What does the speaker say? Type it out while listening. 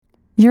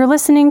You're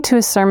listening to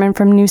a sermon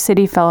from New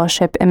City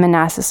Fellowship in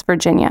Manassas,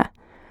 Virginia.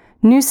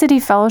 New City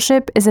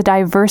Fellowship is a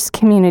diverse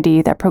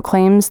community that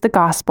proclaims the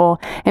gospel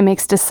and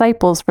makes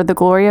disciples for the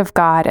glory of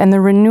God and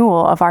the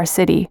renewal of our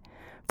city.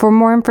 For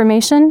more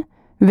information,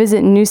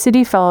 visit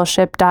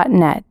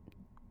newcityfellowship.net.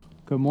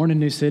 Good morning,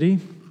 New City.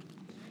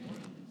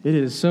 It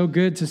is so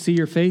good to see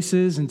your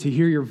faces and to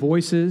hear your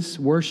voices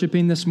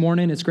worshiping this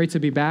morning. It's great to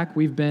be back.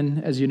 We've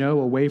been, as you know,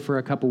 away for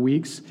a couple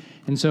weeks.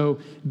 And so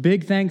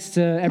big thanks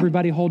to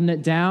everybody holding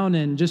it down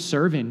and just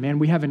serving. Man,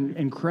 we have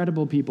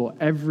incredible people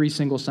every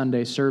single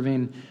Sunday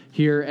serving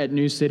here at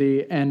New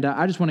City. And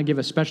I just want to give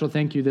a special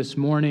thank you this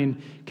morning.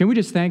 Can we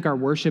just thank our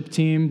worship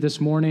team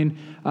this morning?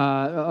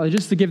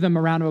 Just to give them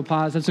a round of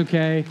applause. That's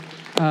okay.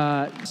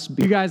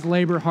 You guys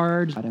labor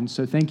hard. And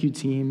so thank you,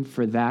 team,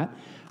 for that.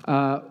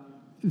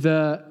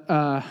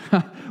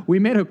 We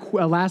made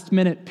a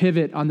last-minute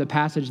pivot on the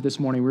passage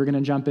this morning. We were going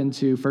to jump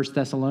into 1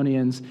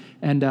 Thessalonians,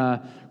 and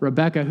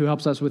Rebecca, who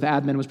helps us with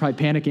admin, was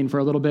probably panicking for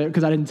a little bit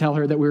because I didn't tell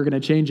her that we were going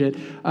to change it.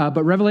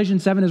 But Revelation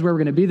 7 is where we're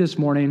going to be this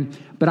morning.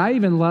 But I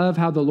even love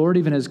how the Lord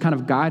even has kind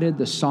of guided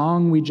the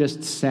song we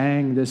just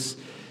sang, this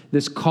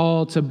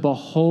call to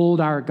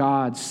behold our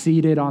God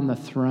seated on the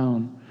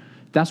throne.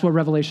 That's what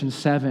Revelation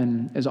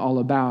 7 is all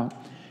about.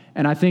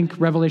 And I think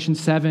Revelation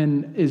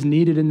 7 is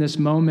needed in this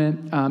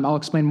moment. I'll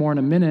explain more in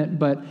a minute,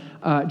 but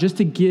just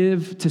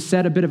to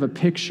set a bit of a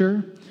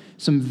picture,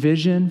 some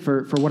vision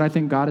for what I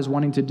think God is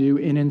wanting to do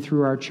in and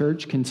through our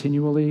church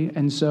continually.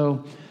 And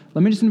so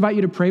let me just invite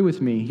you to pray with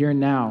me here and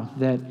now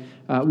that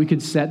we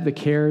could set the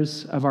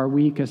cares of our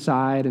week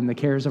aside and the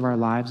cares of our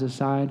lives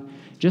aside,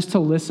 just to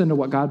listen to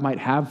what God might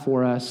have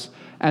for us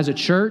as a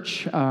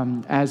church,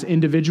 as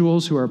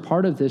individuals who are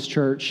part of this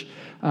church,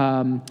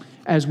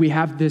 as we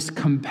have this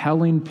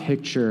compelling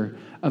picture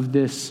of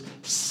this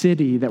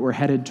city that we're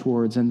headed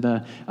towards and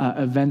the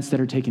events that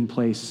are taking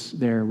place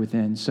there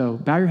within. So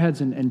bow your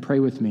heads and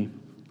pray with me.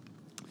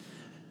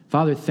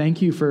 Father,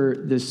 thank you for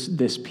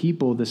this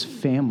people, this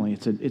family.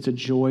 It's a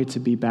joy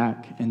to be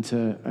back and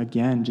to,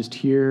 again, just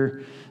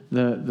hear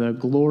the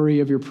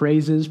glory of your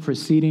praises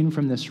proceeding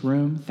from this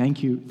room.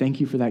 Thank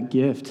you for that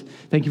gift.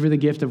 Thank you for the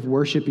gift of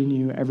worshiping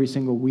you every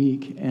single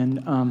week.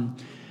 And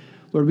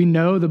Lord, we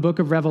know the book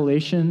of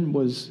Revelation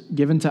was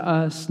given to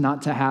us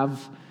not to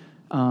have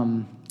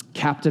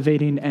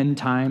captivating end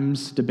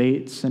times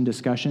debates and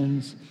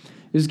discussions.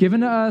 It was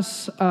given to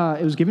us,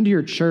 it was given to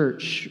your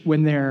church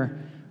when they're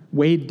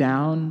weighed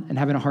down and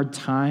having a hard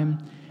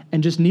time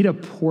and just need a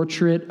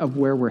portrait of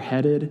where we're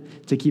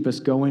headed to keep us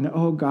going.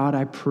 Oh God,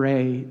 I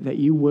pray that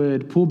you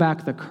would pull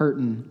back the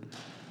curtain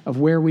of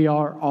where we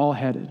are all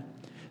headed.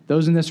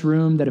 Those in this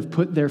room that have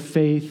put their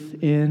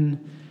faith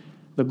in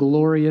the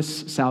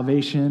glorious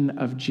salvation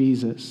of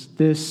Jesus,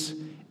 this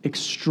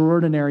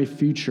extraordinary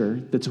future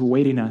that's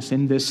awaiting us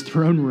in this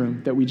throne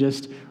room that we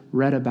just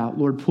read about.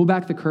 Lord, pull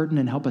back the curtain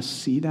and help us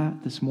see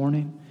that this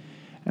morning.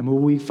 And will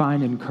we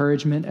find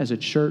encouragement as a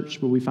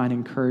church? Will we find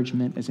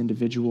encouragement as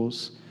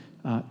individuals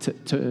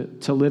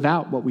to live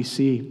out what we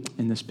see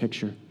in this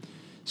picture?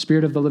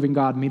 Spirit of the living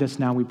God, meet us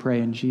now, we pray,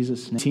 in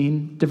Jesus'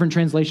 name. Different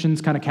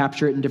translations kind of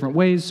capture it in different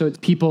ways. So it's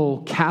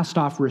people cast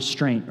off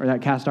restraint, or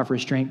that cast off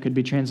restraint could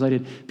be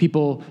translated,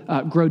 people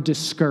grow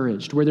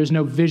discouraged. Where there's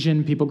no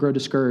vision, people grow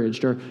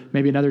discouraged. Or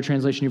maybe another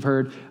translation you've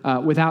heard,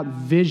 without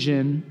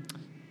vision,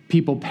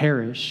 people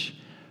perish.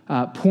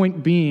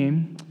 Point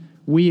being,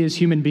 we as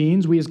human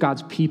beings, we as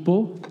God's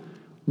people,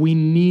 we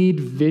need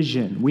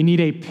vision. We need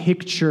a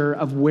picture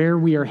of where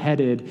we are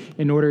headed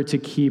in order to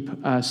keep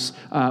us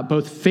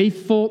both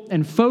faithful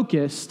and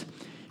focused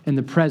in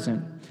the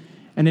present.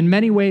 And in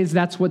many ways,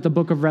 that's what the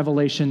book of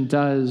Revelation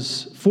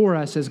does for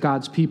us as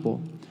God's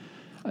people.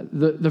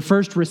 The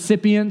first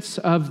recipients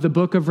of the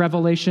book of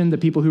Revelation, the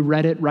people who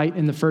read it right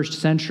in the first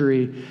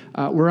century,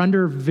 were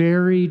under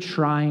very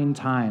trying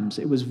times.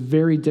 It was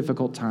very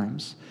difficult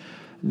times.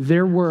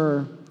 There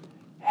were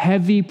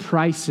heavy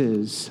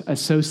prices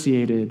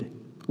associated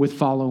with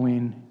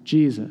following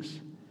Jesus.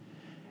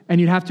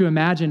 And you'd have to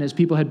imagine, as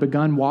people had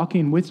begun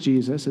walking with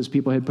Jesus, as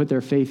people had put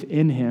their faith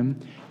in him,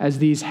 as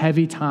these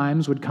heavy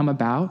times would come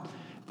about,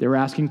 they were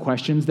asking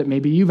questions that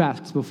maybe you've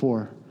asked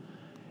before.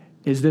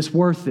 Is this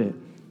worth it?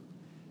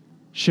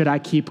 Should I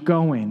keep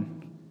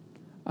going?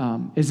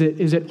 Is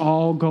it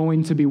all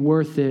going to be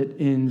worth it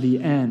in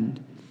the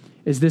end?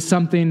 Is this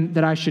something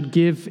that I should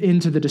give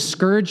into the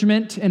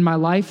discouragement in my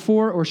life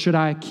for, or should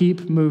I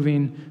keep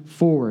moving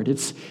forward?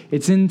 It's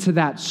into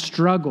that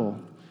struggle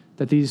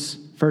that these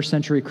first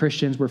century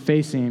Christians were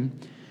facing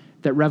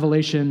that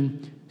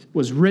Revelation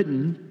was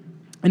written.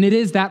 And it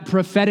is that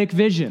prophetic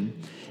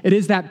vision. It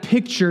is that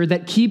picture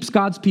that keeps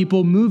God's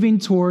people moving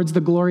towards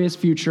the glorious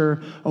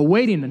future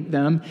awaiting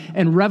them.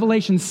 And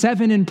Revelation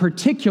 7 in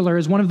particular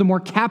is one of the more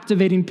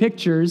captivating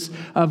pictures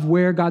of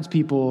where God's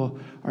people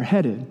are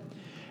headed.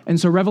 And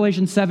so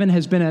Revelation 7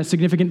 has been a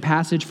significant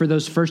passage for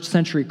those first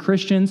century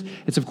Christians.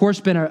 It's, of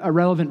course, been a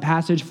relevant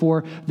passage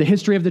for the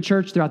history of the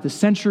church throughout the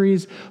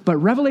centuries. But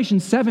Revelation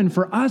 7,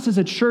 for us as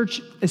a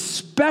church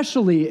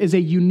especially, is a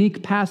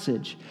unique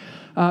passage.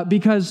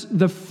 because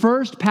the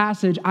first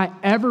passage I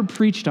ever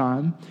preached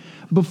on,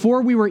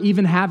 before we were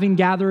even having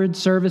gathered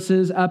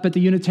services up at the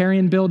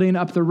Unitarian building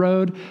up the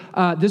road,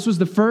 this was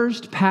the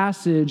first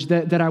passage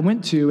that I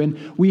went to.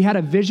 And we had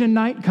a vision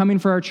night coming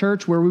for our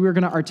church where we were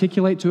going to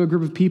articulate to a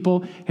group of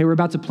people, hey, we're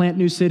about to plant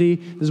New City.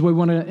 This is what we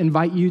want to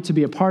invite you to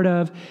be a part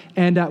of.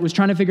 And I was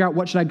trying to figure out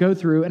what should I go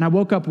through. And I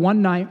woke up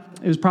one night.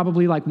 It was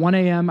probably like 1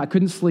 a.m. I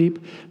couldn't sleep.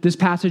 This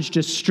passage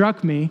just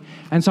struck me.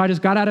 And so I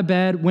just got out of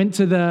bed, went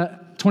to the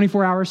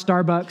 24-hour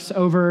Starbucks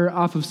over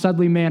off of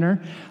Sudley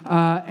Manor,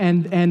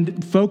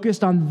 and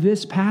focused on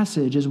this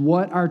passage as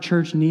what our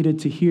church needed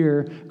to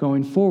hear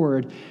going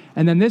forward.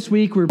 And then this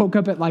week, we woke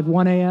up at like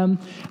 1 a.m.,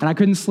 and I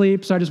couldn't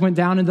sleep, so I just went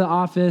down into the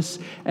office,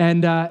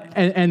 and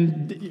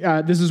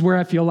this is where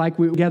I feel like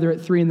we were together at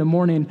 3 in the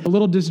morning. A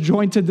little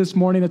disjointed this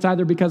morning. It's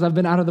either because I've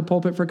been out of the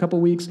pulpit for a couple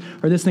weeks,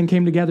 or this thing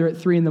came together at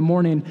 3 in the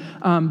morning.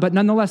 But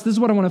nonetheless, this is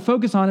what I want to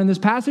focus on, and this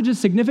passage is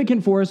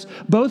significant for us,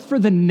 both for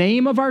the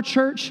name of our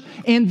church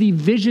and the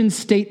vision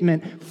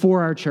statement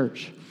for our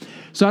church.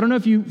 So I don't know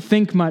if you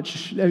think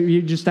much,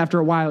 you just after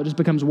a while, it just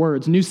becomes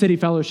words. New City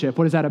Fellowship,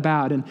 what is that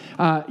about? And,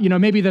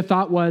 maybe the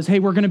thought was, hey,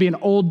 we're going to be an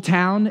old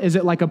town. Is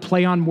it like a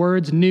play on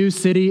words, New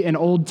City and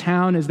Old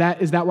Town? Is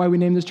that why we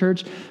named this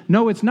church?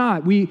 No, it's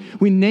not. We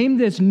named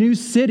this New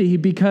City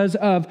because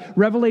of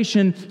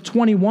Revelation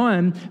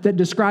 21 that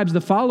describes the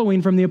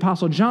following from the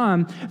Apostle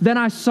John. Then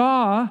I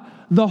saw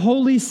the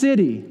holy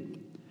city,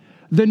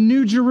 the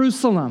New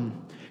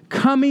Jerusalem,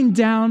 coming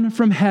down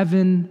from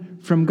heaven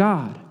from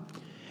God.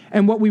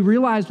 And what we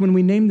realized when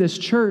we named this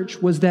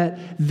church was that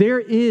there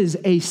is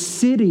a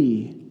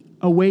city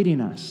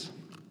awaiting us.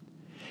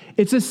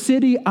 It's a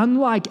city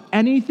unlike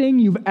anything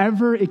you've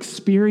ever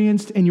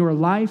experienced in your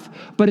life,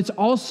 but it's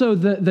also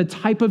the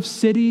type of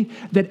city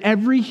that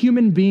every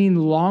human being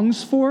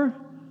longs for,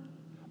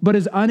 but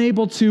is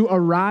unable to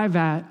arrive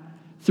at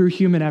through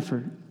human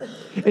effort.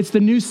 It's the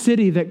new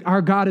city that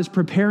our God is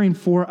preparing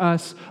for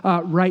us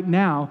right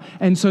now.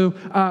 And so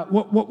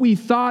what we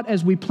thought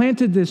as we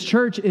planted this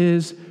church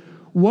is,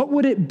 what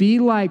would it be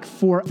like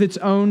for its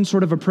own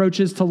sort of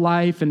approaches to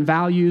life and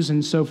values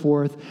and so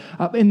forth,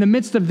 in the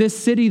midst of this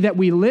city that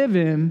we live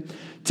in,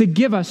 to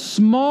give a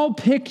small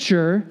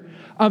picture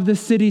of the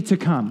city to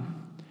come?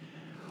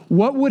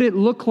 What would it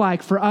look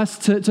like for us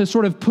to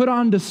sort of put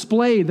on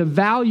display the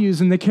values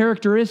and the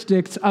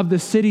characteristics of the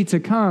city to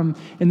come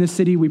in the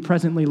city we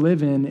presently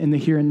live in the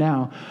here and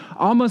now?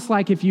 Almost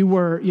like if you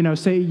were,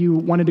 say you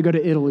wanted to go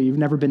to Italy. You've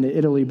never been to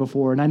Italy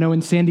before. And I know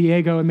in San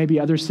Diego and maybe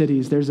other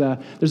cities, there's a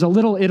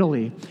little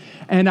Italy.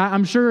 And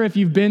I'm sure if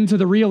you've been to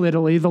the real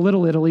Italy, the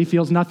little Italy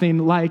feels nothing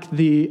like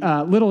the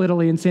little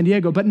Italy in San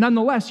Diego. But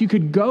nonetheless, you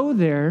could go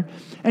there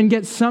and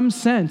get some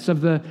sense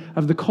of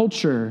the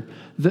culture,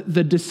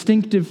 the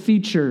distinctive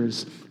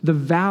features, the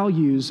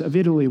values of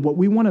Italy. What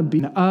we want to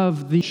be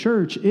of the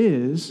church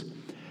is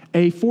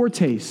a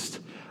foretaste,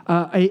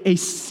 a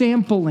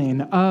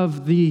sampling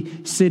of the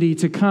city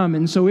to come.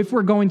 And so if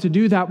we're going to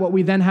do that, what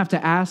we then have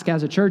to ask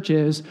as a church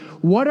is,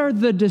 what are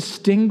the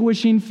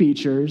distinguishing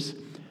features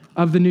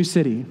of the new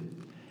city,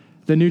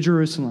 the New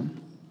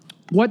Jerusalem?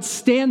 What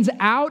stands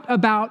out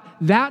about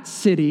that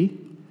city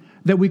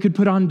that we could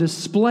put on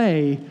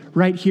display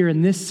right here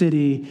in this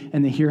city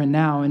and the here and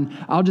now? And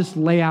I'll just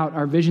lay out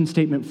our vision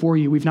statement for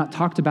you. We've not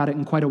talked about it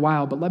in quite a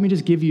while, but let me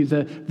just give you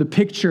the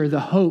picture, the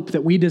hope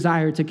that we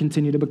desire to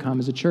continue to become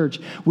as a church.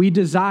 We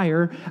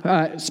desire,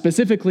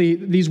 specifically,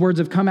 these words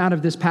have come out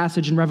of this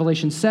passage in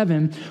Revelation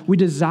 7, we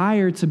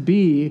desire to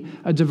be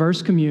a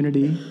diverse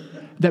community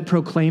that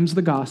proclaims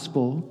the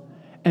gospel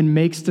and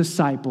makes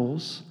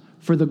disciples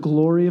for the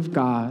glory of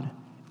God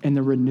and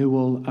the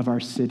renewal of our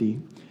city.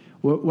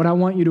 What I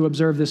want you to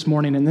observe this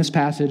morning in this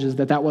passage is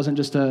that wasn't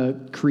just a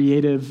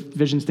creative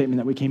vision statement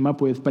that we came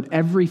up with, but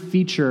every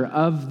feature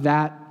of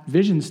that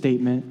vision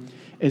statement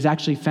is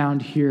actually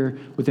found here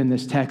within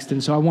this text.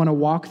 And so I want to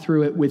walk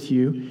through it with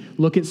you,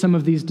 look at some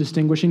of these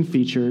distinguishing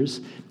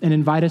features, and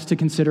invite us to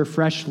consider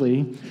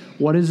freshly,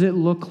 what does it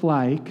look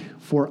like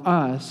for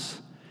us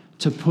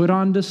to put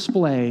on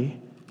display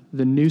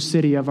the new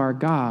city of our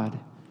God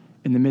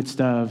in the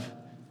midst of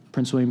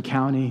Prince William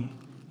County,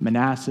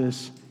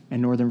 Manassas,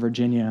 and Northern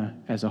Virginia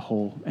as a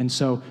whole. And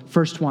so,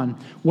 first one,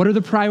 what are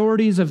the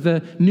priorities of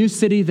the new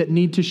city that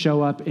need to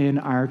show up in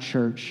our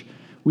church?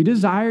 We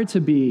desire to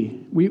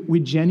be, we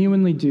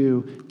genuinely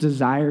do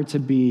desire to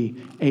be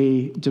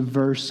a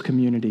diverse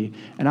community.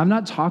 And I've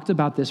not talked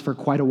about this for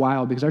quite a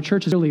while because our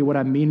church is really what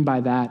I mean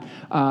by that,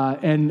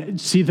 and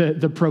see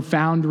the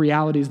profound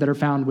realities that are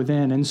found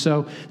within. And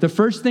so the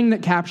first thing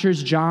that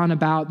captures John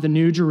about the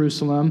New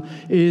Jerusalem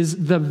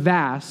is the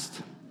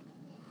vast,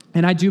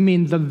 and I do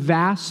mean the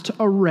vast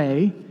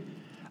array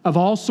of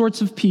all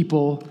sorts of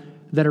people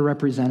that are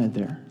represented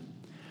there.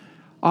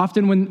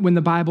 Often when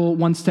the Bible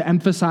wants to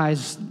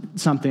emphasize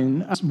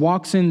something, it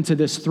walks into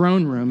this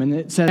throne room and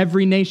it says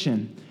every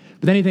nation,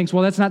 But then he thinks,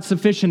 well, that's not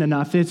sufficient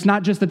enough. It's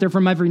not just that they're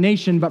from every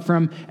nation, but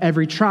from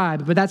every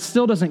tribe. But that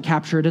still doesn't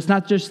capture it. It's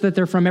not just that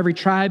they're from every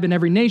tribe and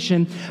every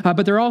nation,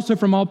 but they're also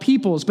from all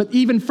peoples. But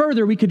even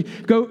further, we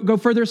could go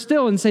further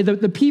still and say that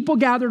the people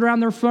gathered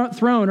around their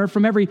throne are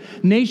from every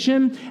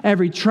nation,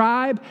 every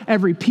tribe,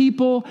 every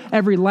people,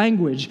 every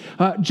language.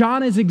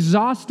 John is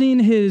exhausting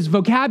his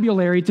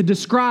vocabulary to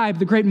describe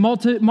the great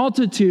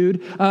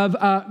multitude of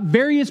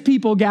various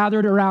people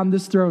gathered around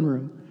this throne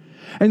room.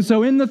 And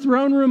so in the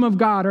throne room of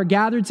God are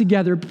gathered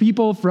together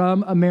people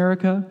from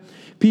America,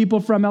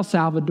 people from El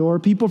Salvador,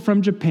 people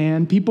from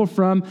Japan, people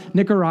from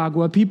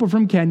Nicaragua, people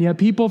from Kenya,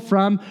 people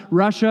from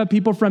Russia,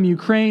 people from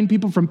Ukraine,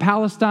 people from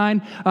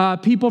Palestine,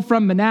 people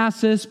from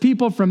Manassas,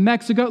 people from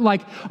Mexico.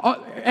 Like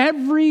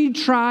every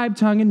tribe,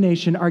 tongue, and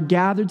nation are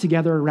gathered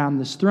together around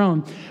this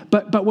throne.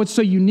 But what's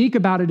so unique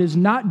about it is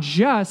not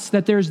just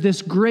that there's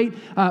this great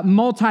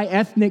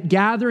multi-ethnic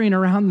gathering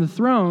around the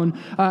throne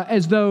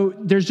as though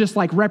there's just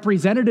like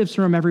representatives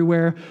from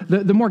everywhere.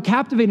 The more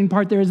captivating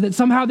part there is that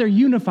somehow they're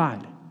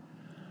unified.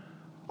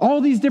 All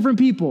these different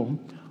people,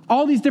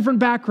 all these different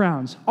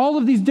backgrounds, all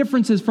of these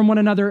differences from one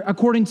another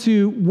according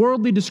to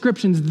worldly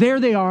descriptions,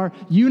 there they are,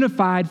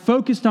 unified,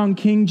 focused on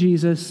King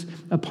Jesus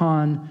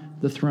upon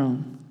the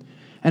throne.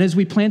 And as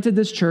we planted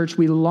this church,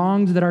 we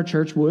longed that our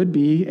church would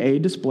be a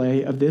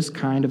display of this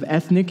kind of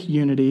ethnic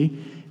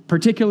unity,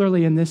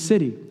 particularly in this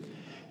city.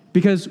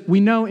 Because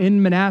we know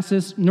in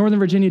Manassas, Northern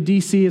Virginia,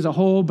 D.C. as a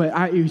whole, but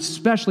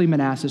especially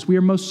Manassas, we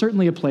are most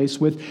certainly a place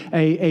with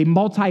a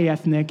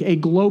multi-ethnic, a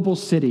global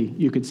city,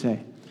 you could say.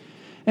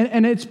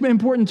 And it's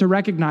important to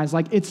recognize,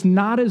 like, it's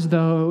not as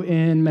though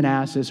in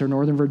Manassas or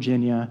Northern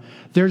Virginia,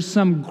 there's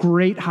some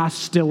great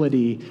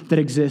hostility that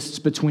exists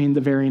between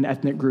the varying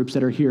ethnic groups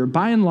that are here.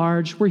 By and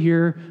large, we're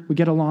here, we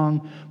get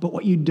along, but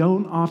what you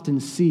don't often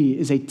see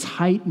is a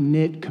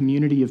tight-knit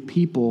community of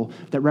people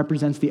that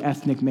represents the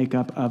ethnic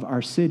makeup of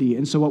our city.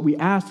 And so what we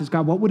asked is,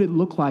 God, what would it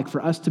look like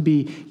for us to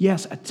be,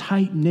 yes, a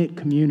tight-knit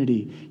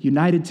community,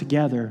 united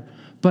together,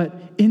 but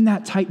in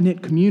that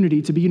tight-knit community,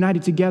 to be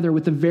united together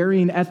with the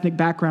varying ethnic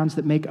backgrounds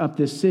that make up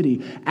this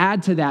city.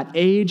 Add to that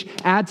age,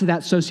 add to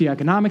that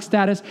socioeconomic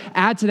status,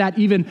 add to that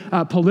even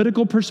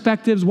political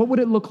perspectives. What would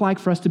it look like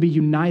for us to be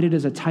united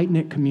as a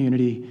tight-knit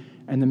community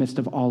in the midst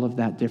of all of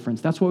that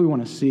difference? That's what we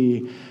want to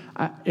see.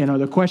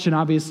 The question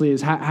obviously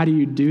is, how do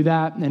you do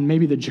that? And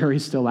maybe the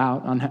jury's still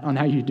out on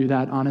how you do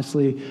that,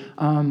 honestly.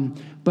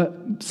 But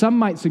some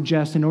might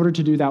suggest in order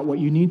to do that, what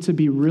you need to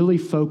be really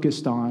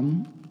focused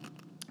on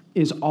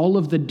is all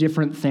of the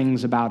different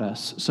things about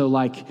us. So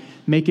like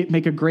make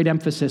a great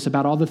emphasis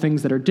about all the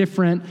things that are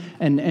different,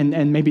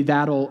 and maybe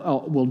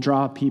that'll will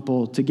draw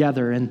people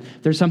together. And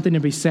there's something to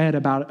be said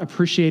about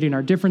appreciating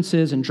our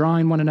differences and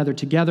drawing one another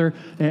together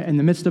in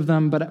the midst of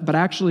them. But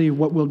actually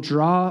what will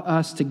draw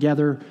us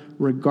together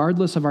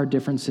regardless of our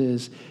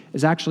differences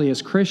is actually,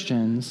 as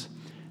Christians,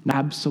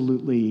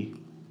 absolutely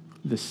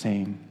the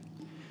same.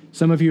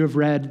 Some of you have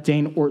read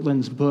Dane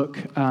Ortland's book,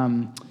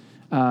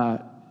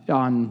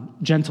 on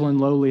gentle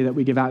and lowly that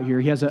we give out here.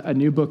 He has a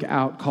new book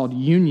out called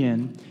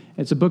Union.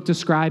 It's a book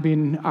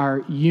describing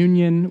our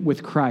union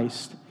with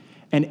Christ.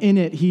 And in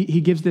it,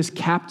 he gives this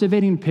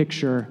captivating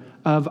picture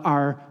of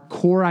our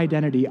core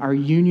identity, our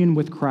union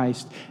with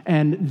Christ.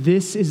 And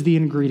this is the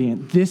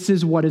ingredient. This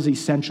is what is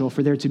essential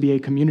for there to be a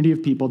community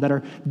of people that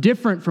are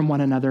different from one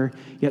another,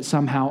 yet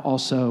somehow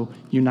also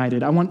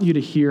united. I want you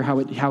to hear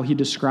how he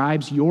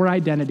describes your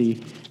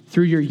identity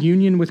through your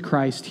union with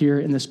Christ here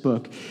in this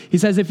book. He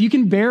says, if you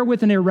can bear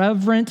with an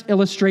irreverent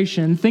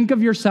illustration, think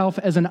of yourself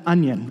as an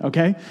onion,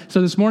 okay?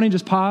 So this morning,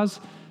 just pause.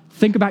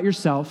 Think about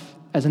yourself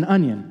as an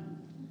onion.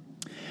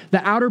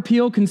 The outer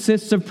peel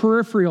consists of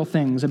peripheral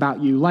things about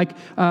you, like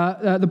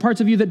the parts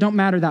of you that don't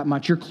matter that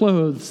much, your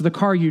clothes, the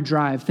car you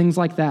drive, things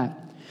like that.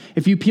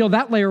 If you peel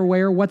that layer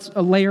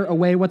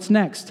away, what's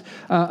next?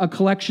 A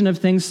collection of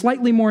things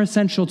slightly more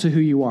essential to who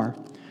you are.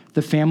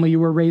 The family you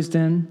were raised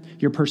in,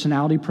 your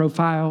personality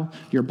profile,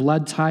 your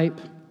blood type.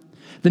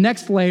 The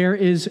next layer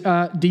is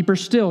deeper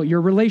still,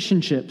 your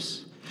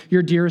relationships,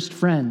 your dearest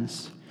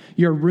friends,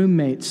 your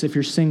roommates if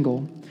you're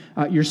single,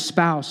 your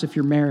spouse if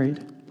you're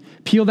married.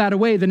 Peel that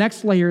away. The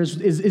next layer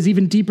is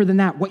even deeper than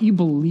that, what you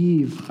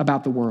believe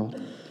about the world,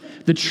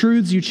 the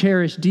truths you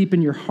cherish deep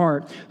in your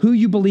heart, who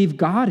you believe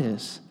God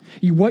is,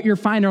 what your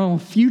final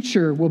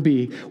future will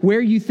be,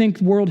 where you think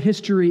world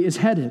history is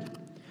headed.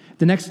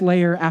 The next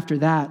layer after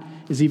that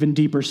is even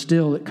deeper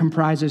still. It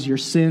comprises your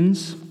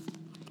sins,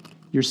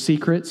 your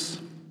secrets,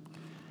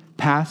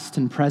 past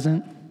and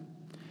present,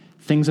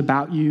 things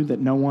about you that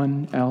no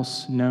one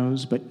else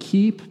knows, but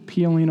keep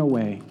peeling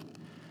away,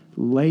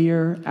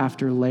 layer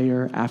after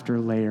layer after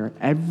layer,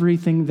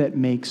 everything that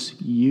makes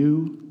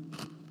you,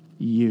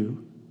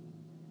 you.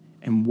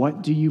 And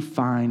what do you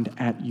find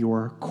at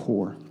your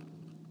core?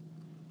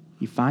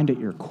 You find at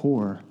your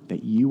core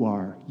that you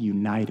are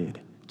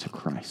united to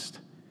Christ.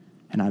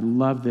 And I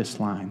love this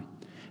line.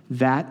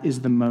 That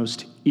is the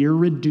most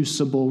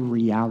irreducible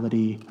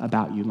reality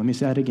about you. Let me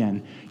say that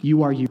again.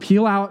 You are you.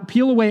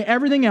 Peel away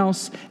everything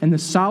else, and the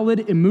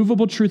solid,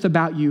 immovable truth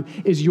about you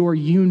is your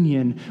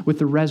union with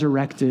the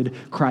resurrected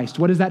Christ.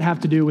 What does that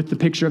have to do with the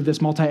picture of this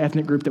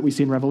multi-ethnic group that we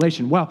see in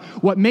Revelation? Well,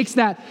 what makes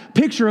that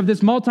picture of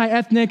this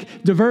multi-ethnic,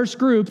 diverse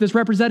group that's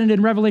represented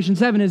in Revelation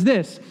 7 is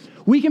this.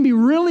 We can be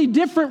really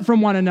different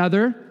from one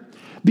another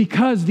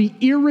because the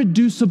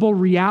irreducible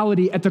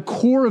reality at the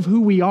core of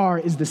who we are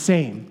is the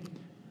same.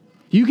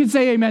 You can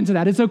say amen to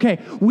that. It's okay.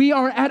 We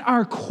are at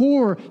our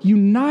core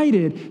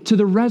united to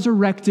the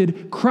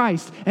resurrected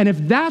Christ. And if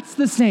that's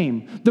the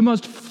same, the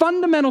most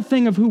fundamental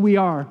thing of who we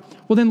are,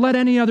 well, then let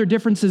any other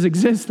differences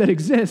exist that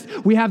exist.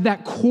 We have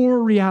that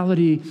core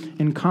reality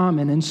in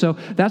common. And so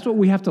that's what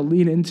we have to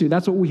lean into.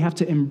 That's what we have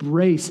to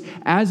embrace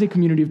as a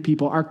community of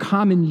people, our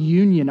common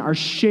union, our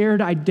shared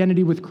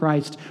identity with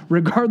Christ,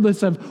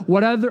 regardless of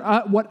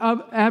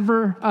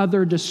whatever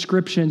other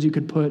descriptions you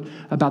could put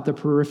about the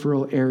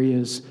peripheral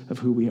areas of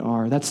who we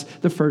are. That's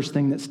the first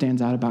thing that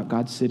stands out about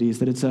God's city, is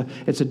that it's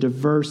a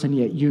diverse and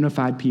yet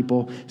unified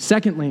people.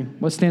 Secondly,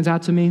 what stands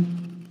out to me?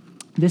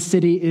 This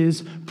city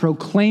is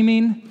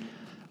proclaiming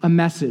a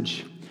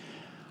message.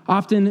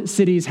 Often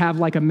cities have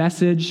like a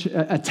message,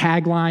 a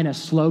tagline, a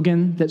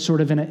slogan that sort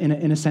of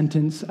in a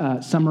sentence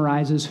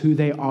summarizes who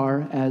they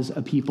are as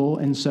a people.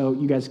 And so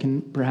you guys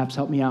can perhaps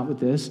help me out with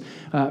this.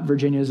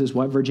 Virginia's is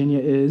what? Virginia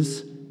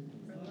is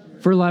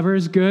for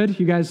lovers. Good.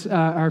 You guys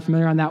are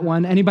familiar on that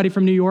one. Anybody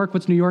from New York?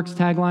 What's New York's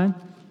tagline?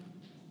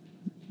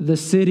 The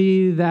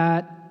city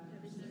that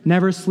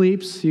never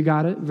sleeps. You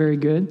got it. Very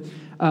good.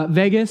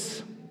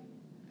 Vegas.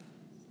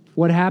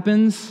 What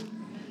happens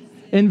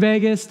in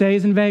Vegas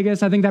stays in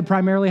Vegas. I think that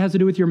primarily has to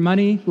do with your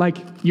money. Like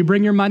you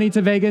bring your money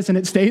to Vegas and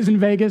it stays in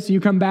Vegas.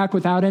 You come back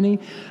without any.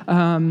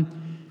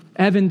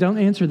 Evan, don't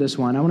answer this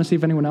one. I want to see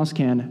if anyone else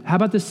can. How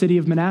about the city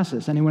of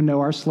Manassas? Anyone know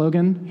our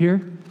slogan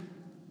here?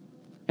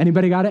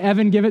 Anybody got it?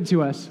 Evan, give it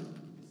to us.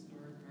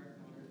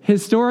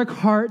 Historic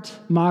heart,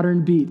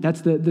 modern beat.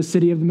 That's the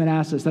city of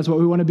Manassas. That's what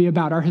we want to be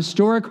about. Our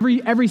historic,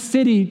 every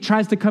city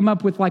tries to come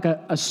up with like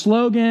a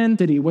slogan.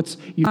 What's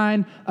you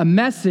find a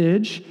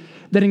message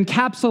that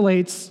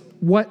encapsulates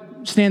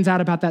what stands out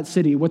about that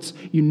city, what's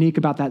unique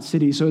about that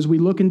city. So as we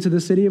look into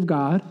the city of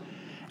God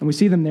and we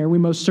see them there, we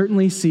most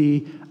certainly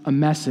see a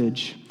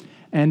message.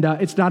 And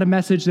it's not a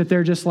message that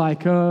they're just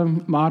like,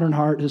 modern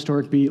heart,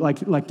 historic beat.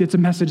 Like it's a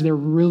message they're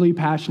really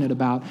passionate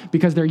about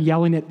because they're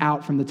yelling it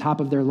out from the top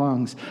of their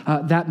lungs.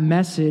 That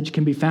message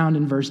can be found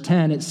in verse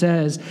 10. It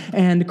says,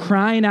 and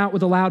crying out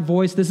with a loud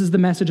voice, this is the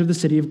message of the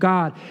city of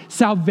God.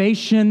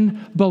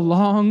 Salvation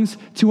belongs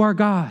to our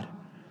God.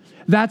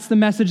 That's the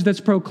message that's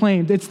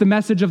proclaimed. It's the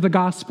message of the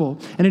gospel,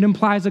 and it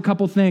implies a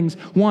couple things.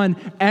 One,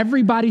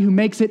 everybody who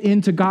makes it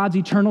into God's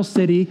eternal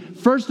city,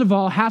 first of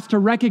all, has to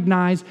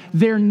recognize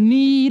their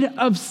need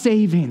of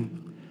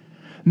saving.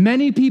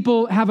 Many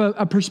people have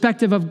a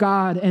perspective of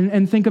God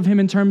and think of him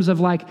in terms of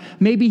like,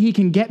 maybe he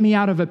can get me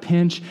out of a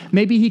pinch.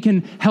 Maybe he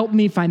can help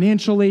me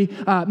financially.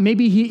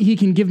 Maybe he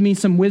can give me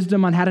some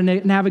wisdom on how to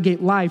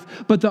navigate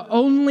life. But the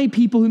only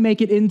people who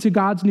make it into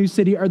God's new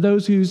city are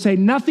those who say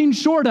nothing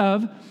short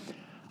of,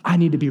 I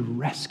need to be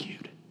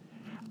rescued.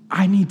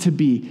 I need to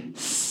be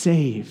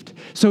saved.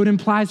 So it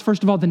implies,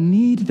 first of all, the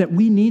need that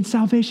we need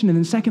salvation. And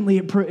then secondly,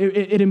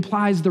 it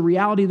implies the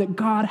reality that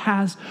God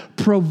has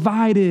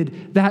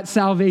provided that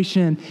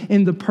salvation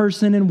in the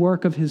person and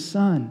work of his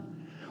Son.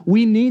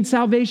 We need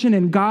salvation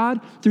in God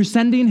through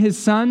sending his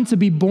Son to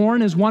be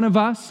born as one of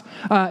us,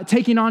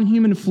 taking on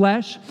human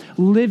flesh,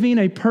 living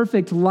a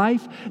perfect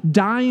life,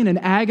 dying an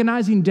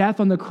agonizing death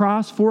on the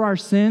cross for our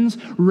sins,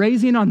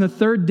 raising on the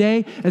third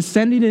day,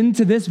 ascending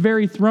into this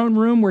very throne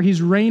room where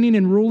he's reigning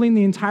and ruling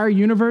the entire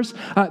universe.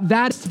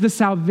 That's the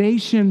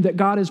salvation that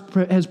God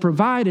has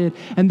provided,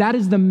 and that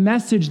is the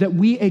message that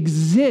we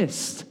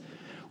exist.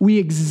 We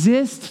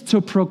exist to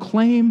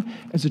proclaim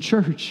as a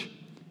church.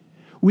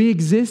 We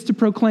exist to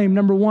proclaim,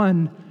 number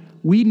one,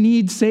 we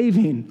need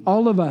saving,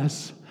 all of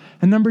us.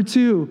 And number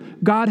two,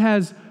 God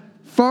has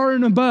far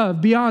and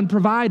above, beyond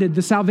provided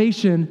the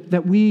salvation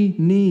that we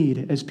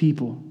need as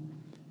people.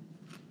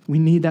 We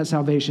need that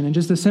salvation. And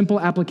just a simple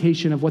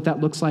application of what that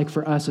looks like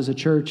for us as a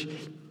church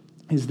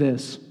is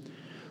this.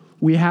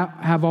 We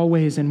have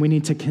always, and we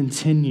need to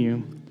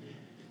continue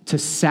to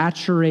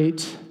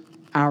saturate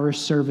our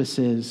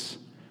services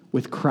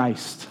with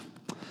Christ.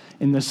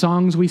 In the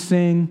songs we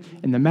sing,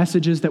 in the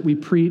messages that we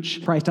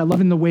preach, Christ, I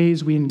love in the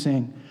ways we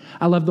sing.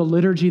 I love the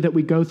liturgy that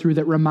we go through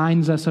that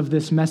reminds us of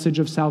this message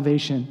of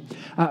salvation.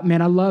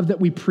 Man, I love that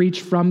we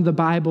preach from the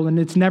Bible, and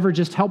it's never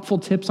just helpful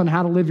tips on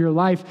how to live your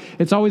life.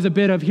 It's always a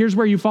bit of here's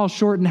where you fall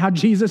short and how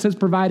Jesus has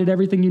provided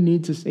everything you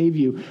need to save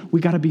you. We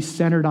got to be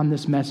centered on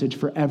this message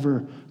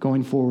forever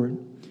going forward.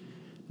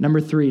 Number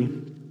three,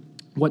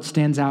 what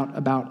stands out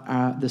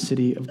about the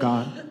city of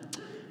God?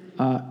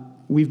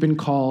 We've been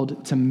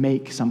called to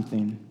make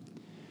something,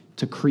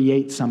 to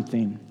create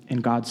something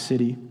in God's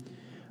city.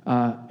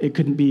 It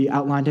couldn't be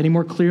outlined any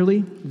more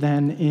clearly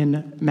than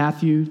in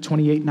Matthew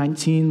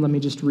 28:19. Let me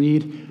just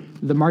read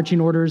the marching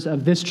orders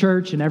of this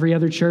church and every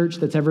other church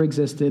that's ever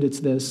existed. It's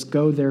this: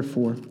 go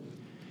therefore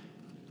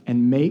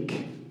and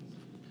make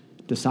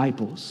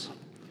disciples.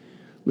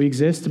 We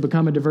exist to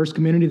become a diverse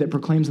community that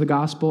proclaims the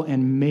gospel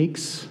and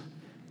makes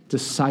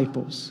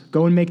disciples.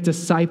 Go and make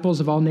disciples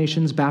of all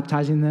nations,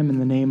 baptizing them in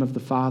the name of the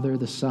Father,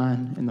 the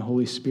Son, and the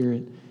Holy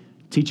Spirit,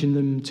 teaching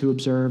them to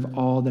observe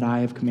all that I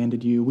have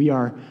commanded you. We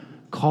are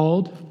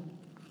called,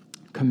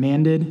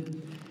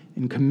 commanded,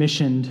 and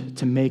commissioned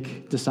to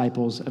make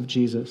disciples of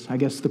Jesus. I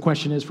guess the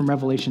question is, from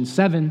Revelation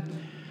 7,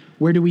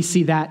 where do we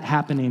see that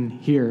happening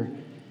here?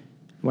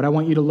 What I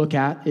want you to look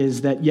at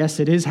is that, yes,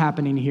 it is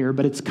happening here,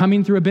 but it's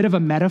coming through a bit of a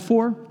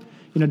metaphor.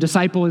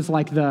 Disciple is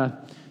like the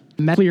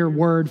clear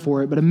word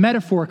for it, but a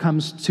metaphor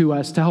comes to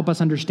us to help us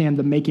understand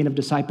the making of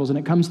disciples, and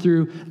it comes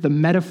through the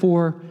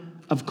metaphor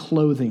of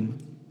clothing.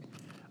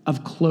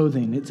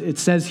 It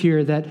says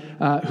here that,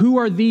 who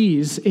are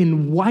these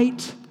in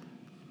white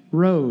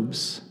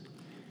robes?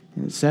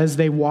 And it says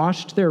they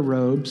washed their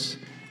robes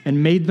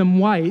and made them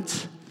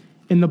white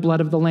in the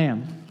blood of the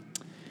Lamb.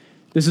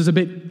 This is a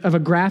bit of a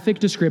graphic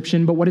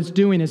description, but what it's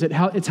doing is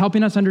it's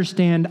helping us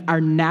understand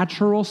our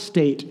natural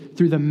state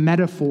through the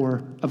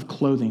metaphor of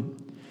clothing.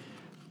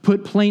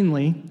 Put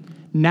plainly,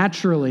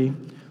 naturally,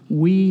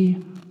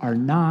 we are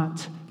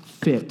not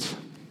fit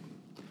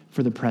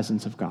for the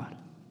presence of God.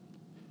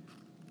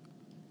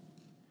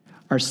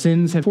 Our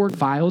sins have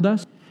defiled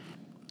us.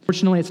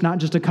 Fortunately, it's not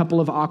just a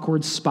couple of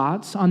awkward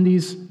spots on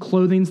these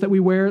clothings that we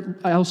wear.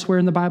 Elsewhere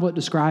in the Bible, it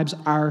describes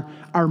our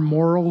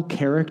moral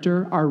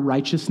character, our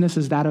righteousness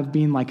as that of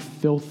being like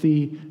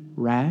filthy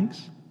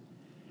rags.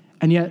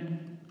 And yet,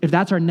 if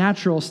that's our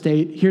natural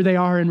state, here they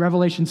are in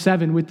Revelation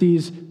 7 with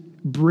these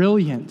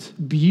brilliant,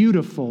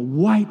 beautiful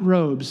white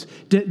robes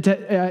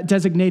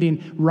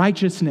designating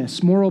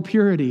righteousness, moral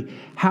purity.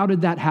 How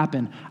did that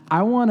happen?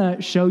 I want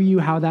to show you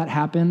how that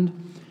happened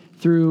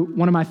through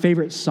one of my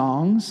favorite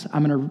songs.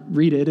 I'm going to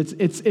read it.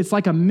 It's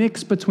like a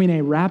mix between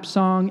a rap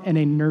song and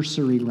a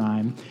nursery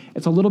rhyme.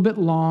 It's a little bit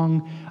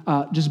long.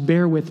 Just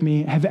bear with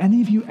me. Have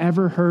any of you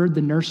ever heard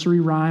the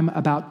nursery rhyme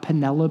about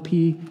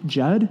Penelope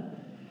Judd?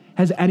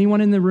 Has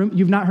anyone in the room?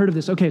 You've not heard of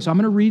this? Okay, so I'm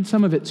going to read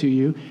some of it to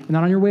you, and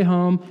then on your way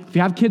home, if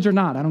you have kids or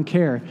not, I don't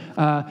care,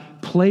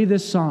 play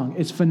this song.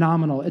 It's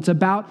phenomenal. It's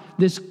about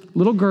this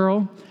little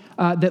girl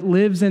that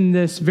lives in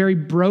this very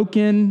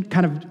broken,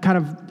 kind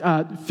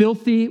of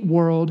filthy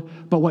world,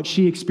 but what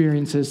she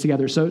experiences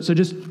together. So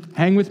just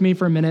hang with me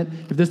for a minute.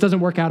 If this doesn't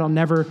work out, I'll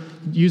never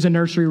use a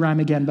nursery rhyme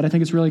again, but I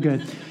think it's really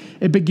good.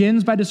 It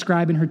begins by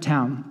describing her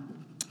town.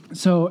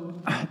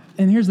 So,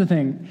 and here's the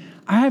thing.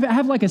 I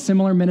have like a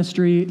similar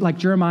ministry, like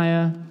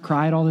Jeremiah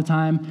cried all the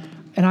time,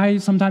 and I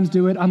sometimes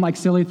do it on like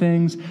silly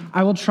things.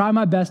 I will try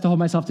my best to hold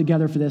myself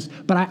together for this,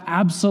 but I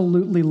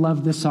absolutely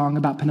love this song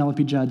about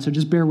Penelope Judd, so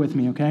just bear with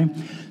me, okay?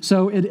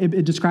 So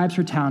it describes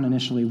her town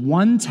initially.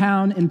 One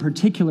town in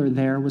particular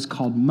there was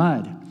called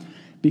Mud,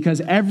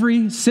 because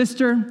every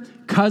sister,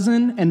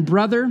 cousin, and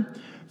brother,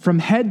 from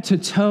head to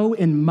toe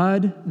in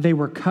mud, they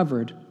were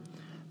covered.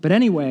 But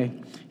anyway,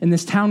 in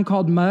this town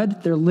called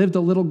Mud, there lived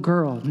a little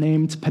girl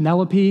named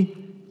Penelope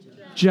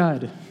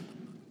Judd.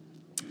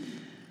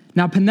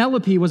 Now,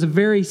 Penelope was a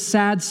very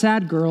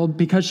sad girl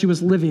because she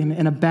was living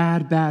in a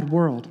bad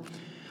world.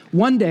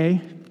 One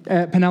day,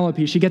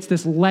 Penelope, she gets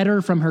this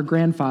letter from her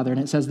grandfather, and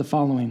it says the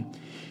following.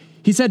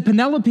 He said,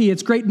 "Penelope,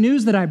 it's great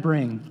news that I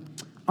bring.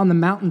 On the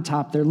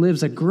mountaintop there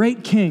lives a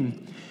great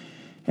king.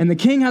 And the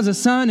king has a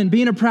son, and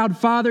being a proud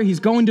father, he's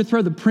going to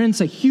throw the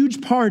prince a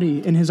huge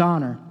party in his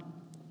honor.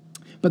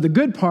 But the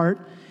good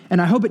part,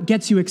 and I hope it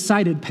gets you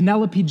excited,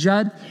 Penelope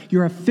Judd,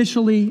 you're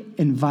officially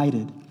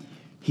invited.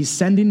 He's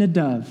sending a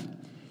dove.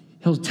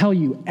 He'll tell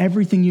you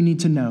everything you need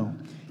to know.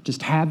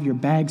 Just have your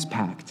bags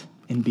packed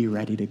and be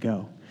ready to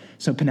go."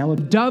 So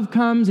Penelope, dove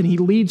comes and he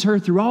leads her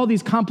through all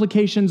these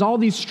complications, all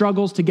these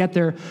struggles to get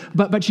there.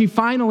 But she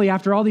finally,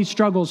 after all these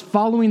struggles,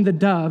 following the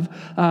dove,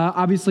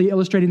 obviously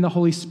illustrating the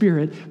Holy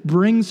Spirit,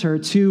 brings her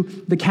to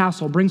the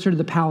castle, brings her to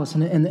the palace.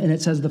 And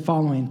it says the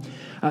following.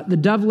 The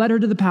dove led her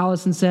to the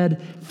palace and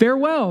said,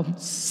 "Farewell,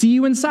 see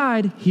you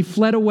inside." He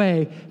fled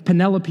away.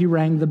 Penelope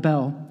rang the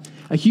bell.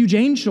 A huge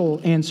angel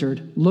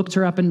answered, looked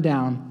her up and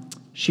down.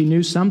 She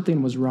knew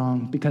something was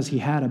wrong because he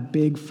had a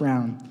big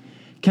frown.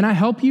 "Can I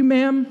help you,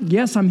 ma'am?"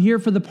 "Yes, I'm here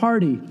for the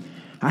party."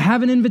 "I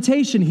have an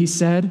invitation," he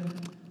said.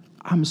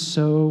 "I'm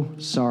so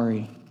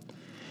sorry.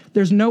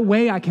 There's no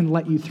way I can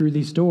let you through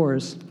these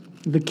doors.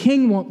 The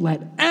king won't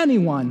let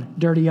anyone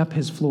dirty up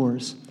his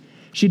floors."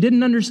 She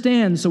didn't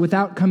understand, so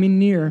without coming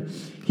near,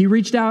 he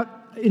reached out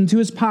into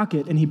his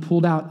pocket and he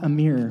pulled out a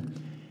mirror.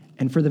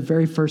 And for the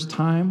very first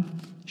time,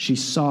 she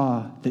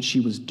saw that she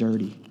was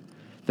dirty.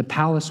 The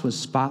palace was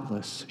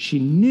spotless. She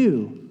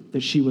knew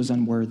that she was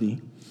unworthy.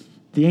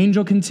 The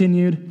angel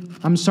continued,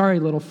 "I'm sorry,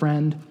 little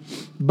friend,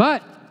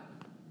 but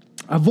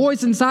a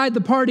voice inside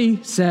the party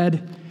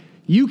said,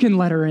 you can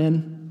let her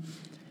in."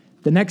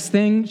 The next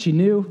thing she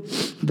knew,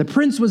 the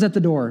prince was at the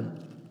door.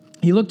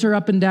 He looked her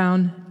up and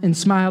down and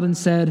smiled and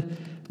said,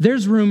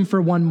 "There's room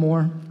for one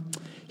more."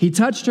 He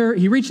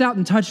reached out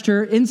and touched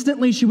her.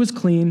 Instantly she was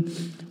clean.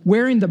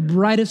 wearing the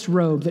brightest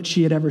robe that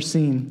she had ever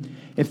seen.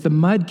 If the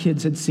mud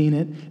kids had seen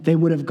it, they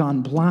would have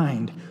gone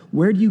blind.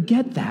 Where do you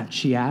get that?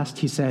 She asked.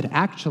 He said,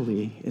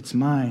 actually, it's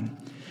mine.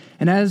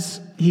 And as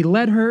he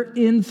led her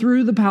in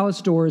through the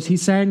palace doors, he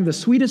sang the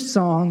sweetest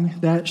song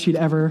that she'd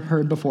ever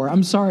heard before.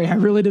 I'm sorry, I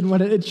really didn't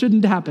want it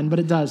shouldn't happen, but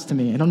it does to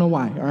me. I don't know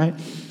why, all right?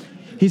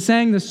 He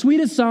sang the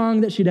sweetest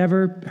song that she'd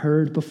ever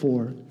heard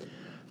before.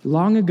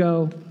 Long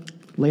ago,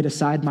 laid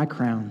aside my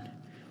crown,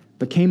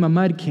 became a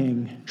mud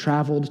king,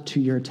 traveled to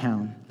your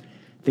town.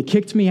 They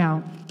kicked me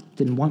out,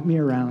 didn't want me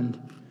around,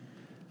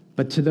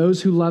 but to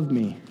those who loved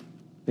me,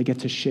 they get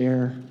to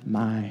share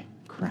my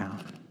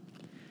crown.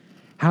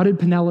 How did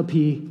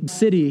Penelope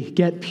City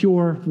get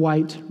pure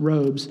white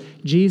robes?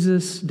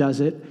 Jesus does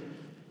it.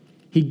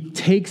 He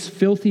takes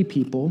filthy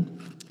people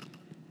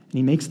and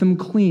he makes them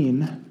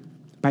clean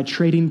by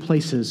trading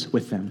places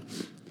with them.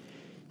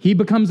 He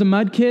becomes a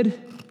mud kid.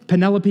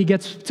 Penelope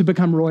gets to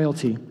become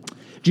royalty.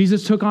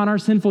 Jesus took on our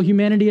sinful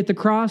humanity at the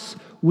cross.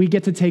 We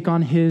get to take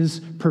on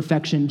his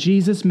perfection.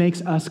 Jesus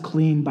makes us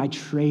clean by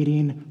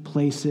trading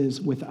places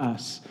with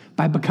us,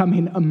 by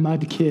becoming a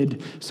mud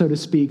kid, so to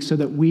speak, so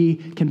that we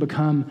can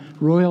become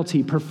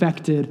royalty,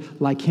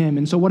 perfected like him.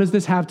 And so what does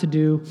this have to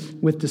do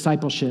with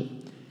discipleship?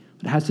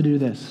 It has to do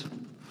this.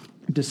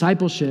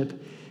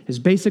 Discipleship is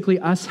basically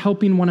us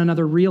helping one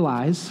another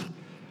realize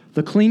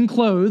the clean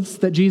clothes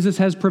that Jesus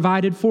has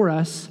provided for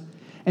us,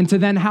 and to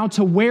then how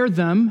to wear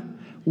them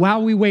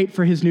while we wait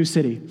for his new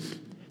city.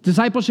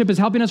 Discipleship is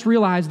helping us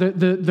realize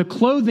the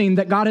clothing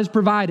that God has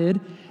provided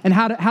and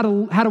how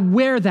to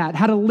wear that,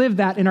 how to live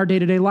that in our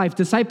day-to-day life.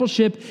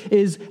 Discipleship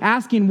is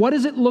asking, what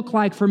does it look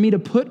like for me to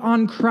put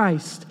on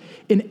Christ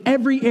in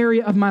every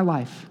area of my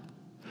life?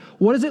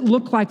 What does it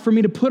look like for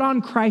me to put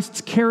on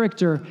Christ's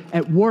character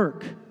at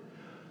work,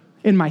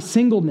 in my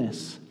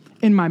singleness,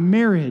 in my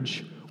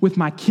marriage, with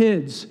my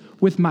kids,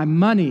 with my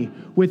money,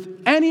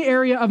 with any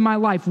area of my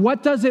life?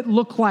 What does it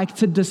look like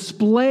to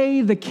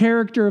display the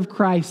character of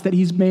Christ that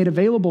he's made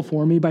available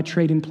for me by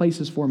trading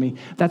places for me?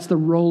 That's the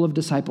role of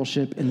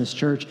discipleship in this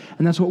church,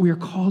 and that's what we are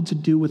called to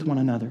do with one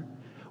another.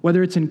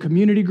 Whether it's in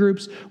community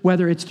groups,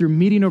 whether it's through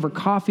meeting over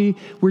coffee,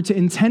 we're to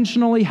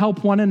intentionally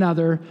help one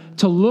another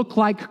to look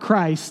like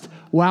Christ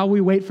while we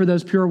wait for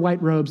those pure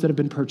white robes that have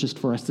been purchased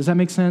for us. Does that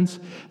make sense?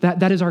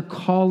 That is our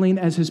calling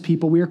as his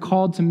people. We are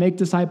called to make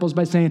disciples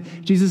by saying,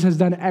 Jesus has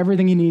done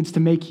everything he needs to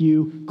make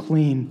you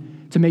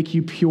clean, to make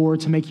you pure,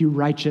 to make you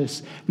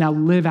righteous. Now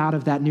live out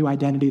of that new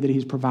identity that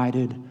he's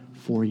provided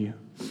for you.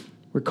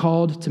 We're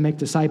called to make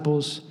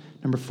disciples.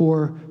 Number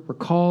 4, we're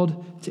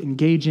called to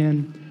engage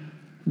in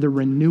the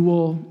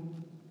renewal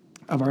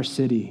of our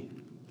city.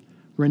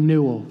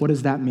 Renewal, what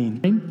does that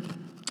mean?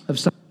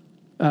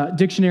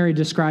 Dictionary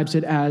describes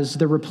it as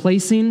the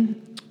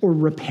replacing or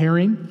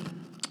repairing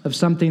of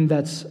something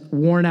that's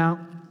worn out,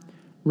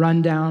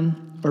 run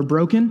down, or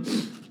broken.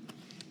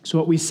 So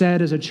what we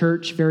said as a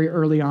church very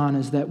early on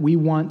is that we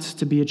want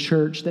to be a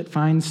church that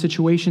finds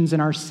situations in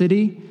our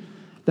city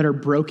that are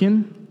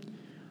broken,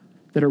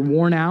 that are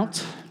worn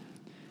out,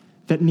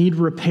 that need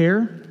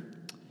repair.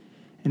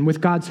 And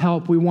with God's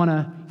help, we want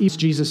to,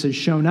 Jesus has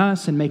shown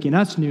us and making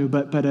us new,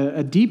 but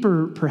a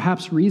deeper,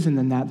 perhaps, reason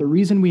than that. The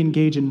reason we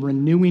engage in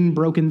renewing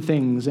broken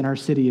things in our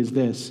city is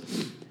this.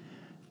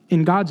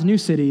 In God's new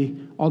city,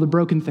 all the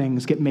broken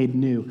things get made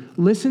new.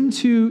 Listen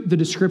to the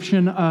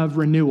description of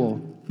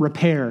renewal,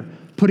 repair,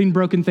 putting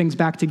broken things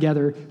back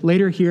together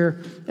later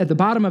here at the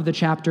bottom of the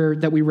chapter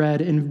that we read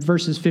in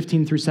verses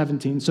 15 through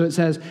 17. So it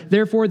says,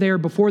 therefore they are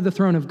before the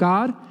throne of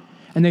God,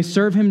 and they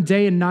serve him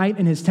day and night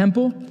in his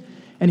temple.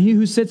 And he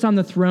who sits on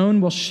the throne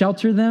will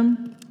shelter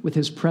them with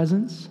his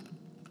presence.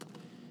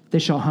 They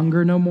shall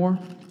hunger no more,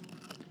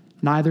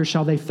 neither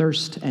shall they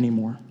thirst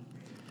anymore.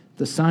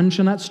 The sun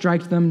shall not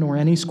strike them, nor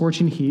any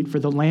scorching heat, for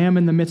the Lamb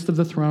in the midst of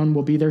the throne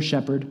will be their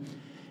shepherd,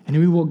 and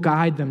he will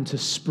guide them to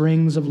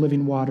springs of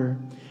living water.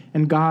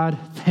 And God,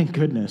 thank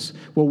goodness,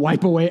 will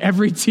wipe away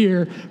every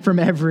tear from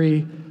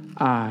every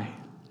eye.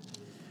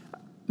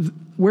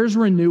 Where's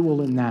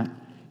renewal in that?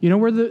 You know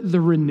where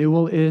the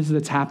renewal is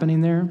that's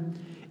happening there?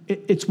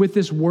 It's with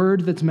this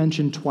word that's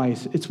mentioned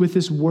twice. It's with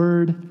this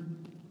word,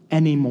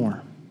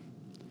 anymore.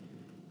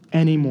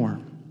 Anymore.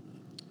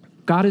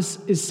 God is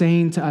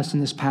saying to us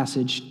in this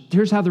passage,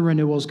 here's how the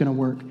renewal is going to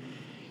work.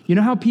 You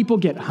know how people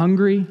get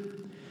hungry?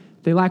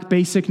 They lack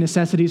basic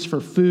necessities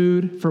for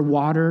food, for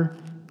water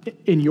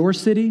in your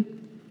city?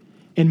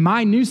 In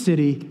my new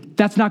city,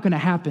 that's not going to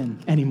happen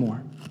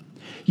anymore.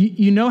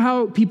 You know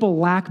how people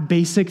lack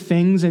basic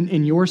things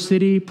in your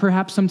city,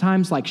 perhaps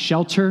sometimes, like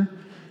shelter?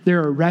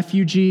 There are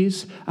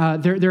refugees.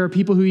 There are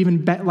people who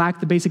even lack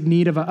the basic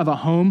need of a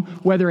home,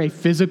 whether a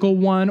physical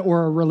one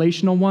or a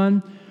relational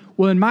one.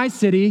 Well, in my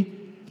city,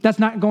 that's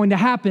not going to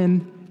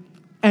happen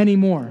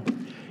anymore.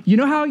 You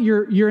know how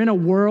you're in a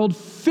world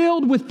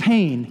filled with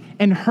pain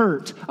and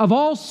hurt of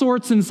all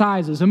sorts and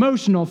sizes,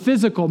 emotional,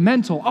 physical,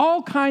 mental,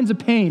 all kinds of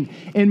pain.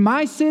 In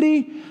my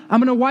city, I'm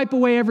going to wipe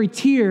away every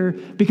tear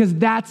because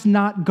that's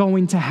not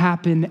going to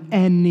happen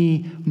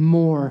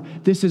anymore.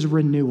 This is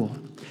renewal.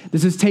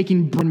 This is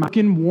taking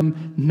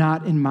warm,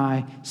 not in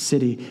my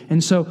city.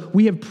 And so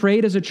we have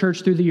prayed as a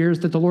church through the years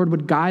that the Lord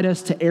would guide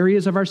us to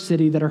areas of our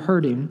city that are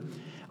hurting,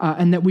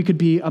 and that we could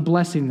be a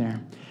blessing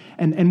there.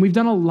 And we've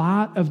done a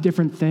lot of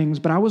different things,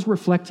 but I was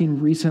reflecting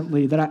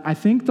recently that I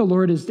think the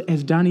Lord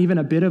has done even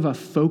a bit of a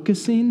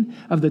focusing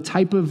of the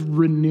type of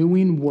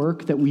renewing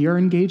work that we are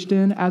engaged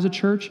in as a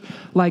church.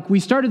 Like,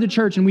 we started the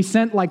church and we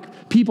sent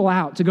people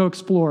out to go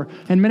explore,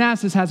 and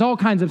Manassas has all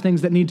kinds of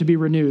things that need to be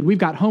renewed. We've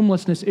got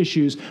homelessness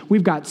issues,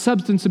 we've got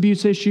substance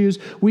abuse issues,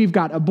 we've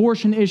got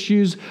abortion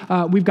issues,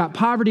 we've got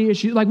poverty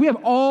issues. We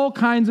have all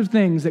kinds of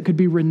things that could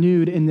be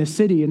renewed in this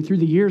city, and through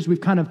the years,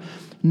 we've kind of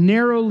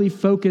narrowly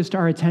focused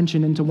our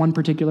attention into one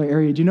particular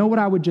area. Do you know what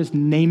I would just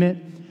name it?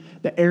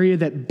 The area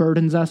that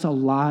burdens us a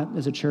lot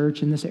as a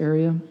church in this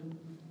area?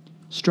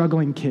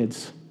 Struggling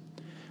kids.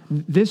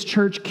 This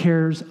church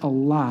cares a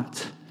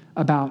lot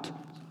about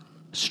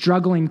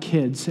struggling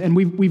kids. And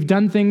we've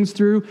done things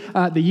through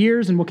the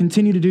years, and we'll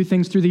continue to do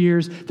things through the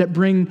years that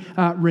bring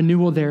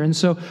renewal there. And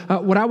so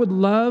what I would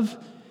love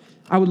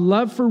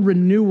for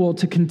renewal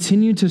to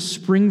continue to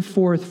spring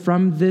forth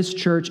from this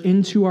church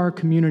into our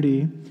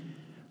community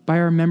by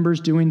our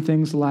members doing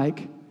things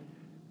like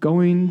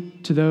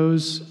going to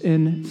those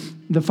in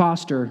the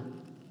foster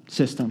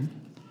system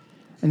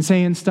and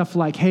saying stuff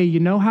like, hey, you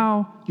know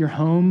how your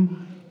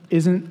home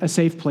isn't a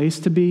safe place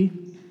to be?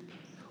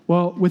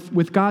 Well,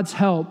 with God's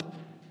help,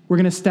 we're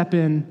going to step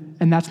in,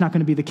 and that's not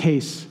going to be the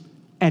case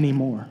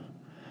anymore.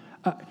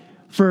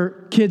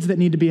 For kids that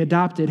need to be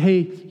adopted,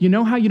 hey, you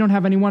know how you don't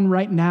have anyone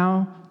right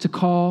now to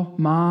call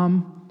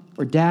mom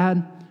or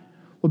dad?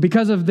 Well,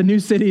 because of the new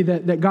city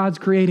that God's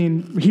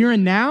creating here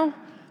and now,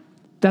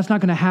 that's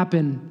not going to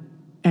happen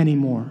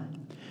anymore.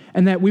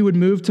 And that we would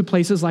move to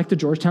places like the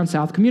Georgetown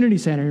South Community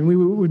Center, and we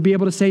would be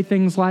able to say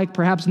things like,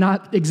 perhaps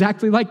not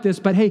exactly like this,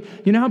 but hey,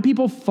 you know how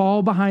people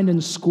fall behind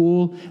in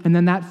school and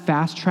then that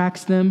fast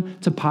tracks them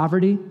to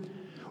poverty?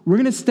 We're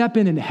going to step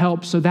in and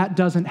help so that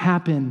doesn't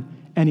happen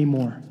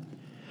anymore.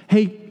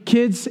 Hey,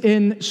 kids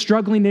in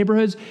struggling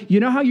neighborhoods, you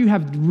know how you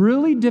have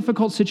really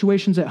difficult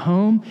situations at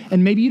home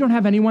and maybe you don't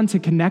have anyone to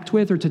connect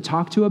with or to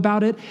talk to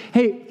about it?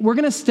 Hey, we're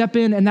going to step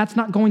in, and that's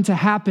not going to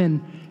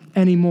happen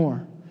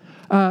anymore.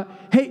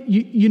 Hey,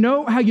 you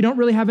know how you don't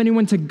really have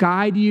anyone to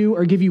guide you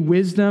or give you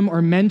wisdom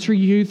or mentor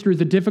you through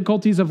the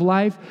difficulties of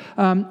life?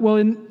 Well,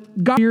 in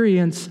God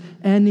experience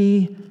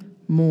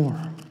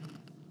anymore.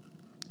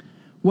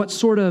 What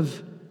sort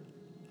of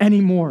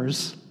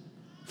anymores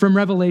from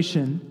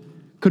Revelation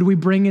could we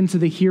bring into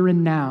the here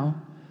and now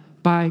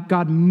by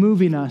God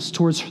moving us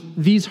towards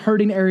these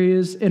hurting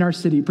areas in our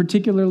city,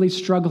 particularly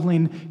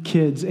struggling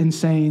kids, and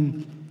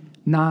saying,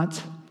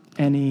 not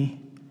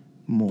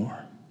anymore.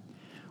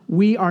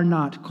 We are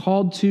not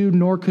called to,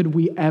 nor could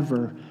we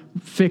ever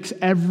fix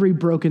every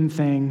broken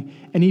thing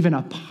and even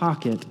a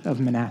pocket of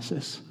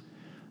Manassas.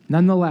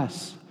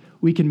 Nonetheless,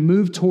 we can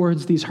move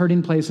towards these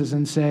hurting places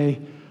and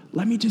say,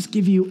 let me just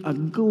give you a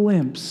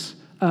glimpse,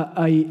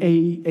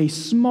 a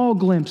small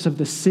glimpse of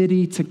the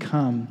city to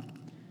come,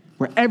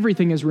 where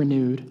everything is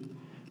renewed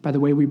by the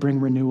way we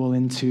bring renewal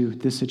into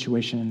this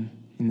situation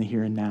in the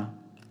here and now.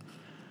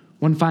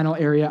 One final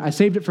area, I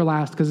saved it for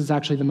last because it's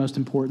actually the most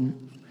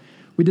important.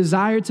 We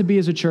desire to be,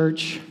 as a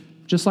church,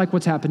 just like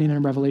what's happening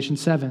in Revelation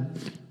 7,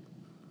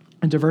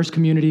 a diverse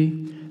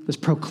community that's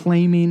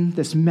proclaiming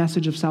this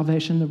message of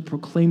salvation, that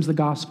proclaims the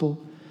gospel,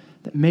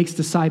 that makes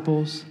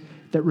disciples,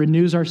 that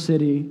renews our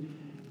city.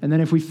 And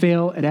then if we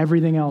fail at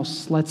everything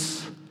else,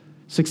 let's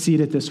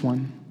succeed at this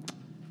one.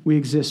 We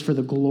exist for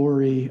the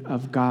glory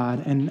of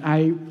God. And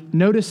I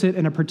notice it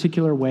in a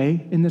particular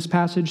way in this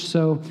passage.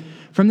 So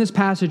from this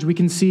passage, we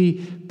can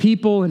see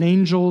people and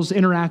angels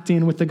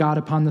interacting with the God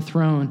upon the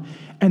throne.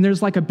 And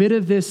there's like a bit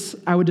of this,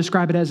 I would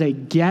describe it as a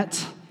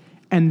get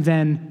and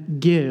then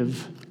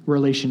give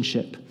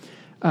relationship.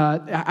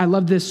 I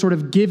love this sort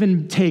of give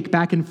and take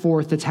back and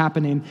forth that's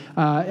happening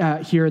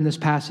here in this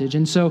passage.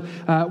 And so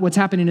what's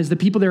happening is the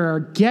people there are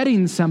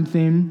getting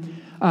something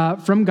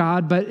from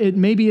God, but it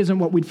maybe isn't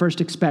what we'd first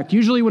expect.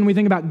 Usually when we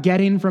think about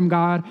getting from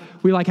God,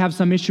 we have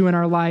some issue in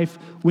our life.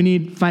 We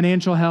need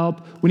financial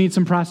help. We need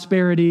some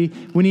prosperity.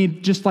 We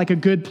need just a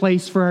good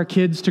place for our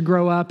kids to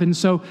grow up. And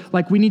so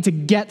we need to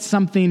get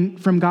something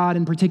from God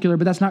in particular,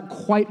 but that's not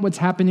quite what's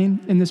happening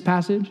in this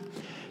passage.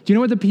 Do you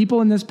know what the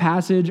people in this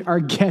passage are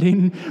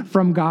getting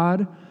from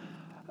God?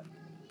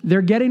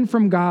 They're getting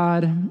from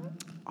God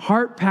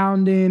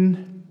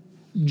heart-pounding,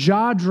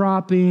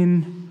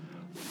 jaw-dropping,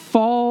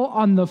 fall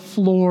on the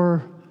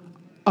floor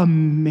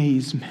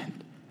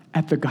amazement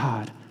at the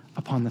God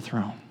upon the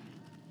throne.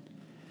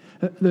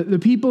 The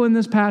people in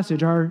this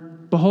passage are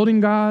beholding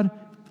God,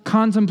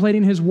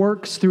 contemplating his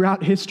works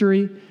throughout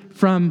history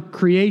from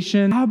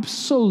creation,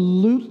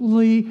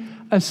 absolutely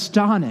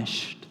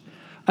astonished,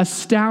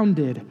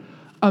 astounded,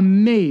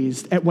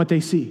 amazed at what they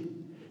see.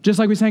 Just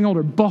like we sang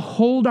earlier,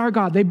 behold our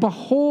God. They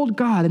behold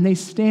God and they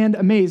stand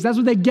amazed. That's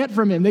what they get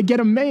from him. They get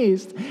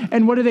amazed.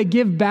 And what do they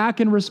give back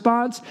in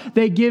response?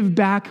 They give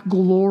back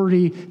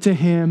glory to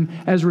him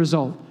as a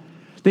result.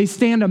 They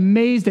stand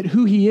amazed at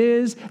who he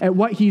is, at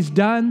what he's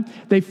done.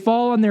 They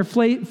fall on their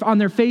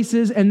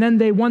faces, and then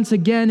they once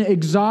again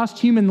exhaust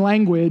human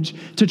language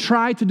to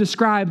try to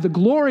describe the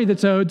glory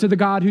that's owed to the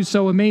God who's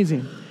so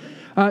amazing.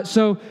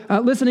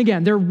 Listen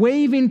again. They're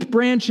waving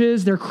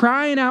branches. They're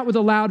crying out with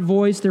a loud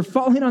voice. They're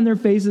falling on their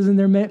faces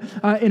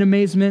in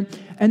amazement.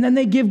 And then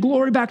they give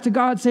glory back to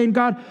God, saying,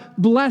 God,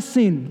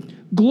 blessing,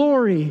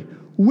 glory,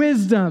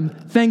 wisdom,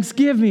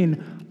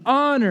 thanksgiving,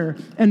 honor,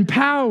 and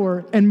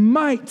power, and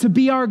might to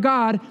be our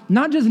God,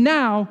 not just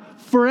now,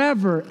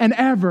 forever and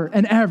ever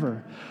and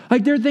ever.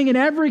 Like they're thinking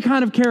every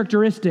kind of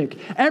characteristic,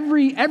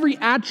 every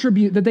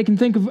attribute that they can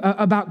think of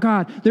about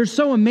God. They're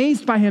so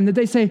amazed by him that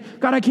they say,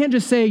 God, I can't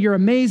just say you're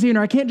amazing,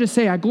 or I can't just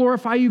say I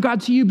glorify you.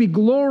 God, to you be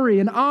glory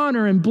and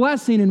honor and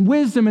blessing and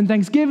wisdom and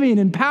thanksgiving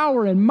and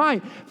power and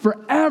might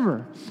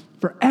forever,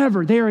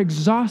 forever. They are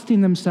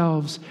exhausting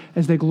themselves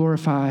as they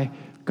glorify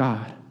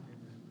God.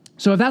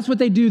 So if that's what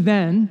they do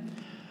then,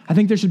 I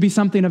think there should be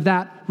something of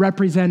that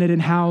represented in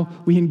how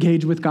we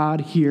engage with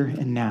God here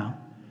and now.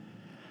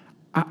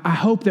 I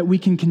hope that we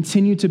can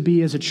continue to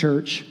be as a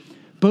church,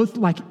 both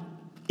like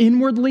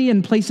inwardly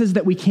in places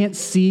that we can't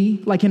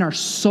see, like in our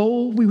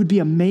soul, we would be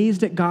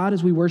amazed at God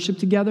as we worship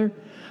together.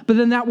 But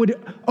then that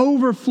would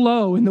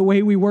overflow in the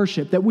way we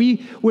worship, that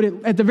we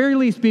would at the very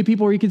least be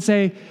people where you could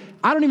say,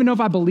 I don't even know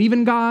if I believe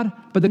in God,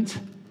 but then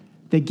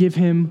they give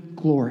him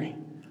glory.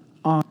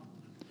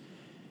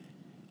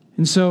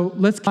 And so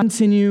let's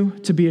continue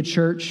to be a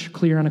church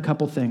clear on a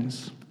couple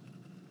things.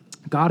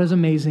 God is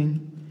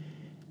amazing.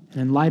 And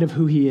in light of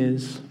who he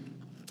is,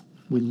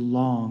 we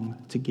long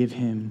to give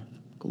him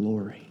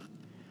glory.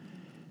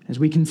 As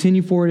we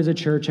continue forward as a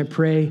church, I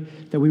pray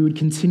that we would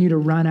continue to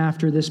run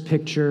after this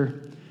picture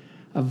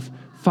of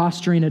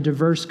fostering a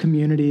diverse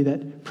community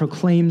that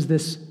proclaims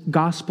this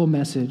gospel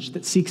message,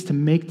 that seeks to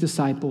make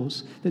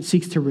disciples, that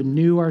seeks to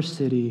renew our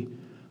city,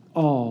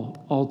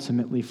 all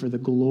ultimately for the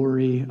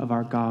glory of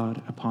our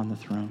God upon the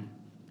throne.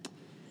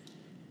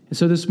 And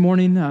so this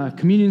morning,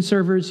 communion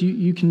servers,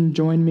 you can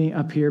join me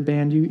up here.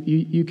 Band,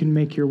 you can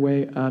make your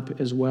way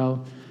up as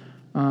well.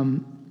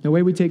 The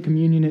way we take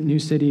communion at New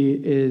City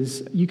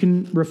is you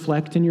can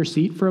reflect in your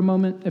seat for a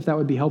moment, if that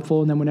would be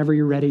helpful. And then whenever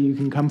you're ready, you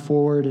can come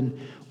forward and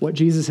what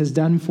Jesus has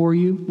done for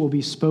you will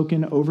be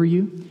spoken over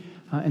you.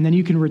 And then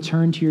you can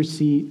return to your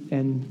seat,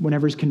 and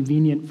whenever it's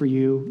convenient for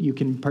you, you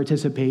can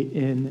participate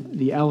in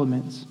the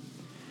elements.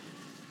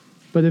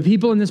 But the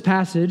people in this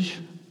passage,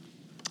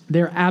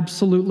 they're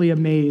absolutely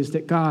amazed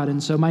at God.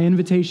 And so my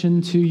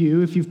invitation to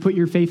you, if you've put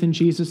your faith in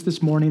Jesus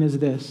this morning, is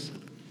this.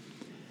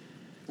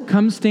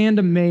 Come stand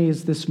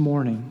amazed this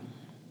morning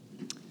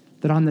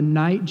that on the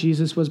night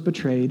Jesus was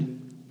betrayed,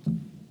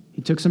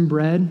 he took some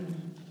bread,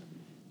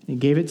 and he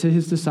gave it to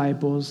his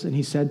disciples, and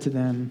he said to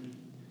them,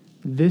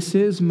 "This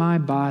is my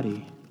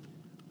body,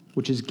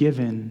 which is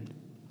given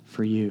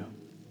for you."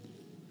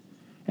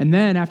 And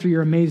then after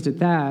you're amazed at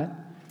that,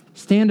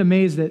 stand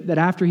amazed that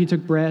after he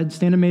took bread,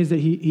 stand amazed that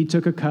he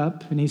took a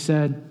cup and he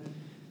said,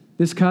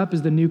 "This cup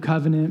is the new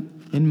covenant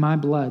in my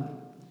blood.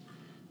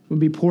 It will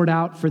be poured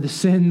out for the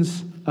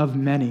sins of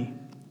many."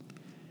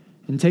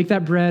 And take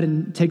that bread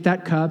and take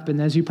that cup,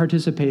 and as you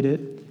participate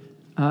it,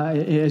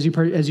 as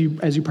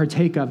you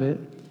partake of it,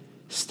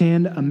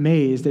 stand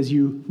amazed as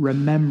you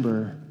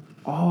remember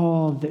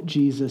all that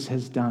Jesus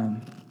has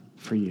done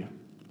for you.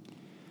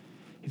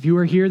 If you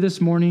are here this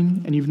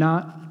morning and you've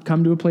not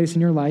come to a place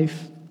in your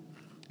life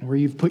where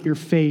you've put your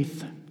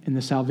faith in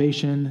the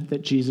salvation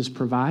that Jesus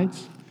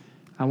provides,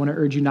 I want to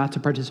urge you not to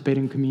participate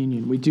in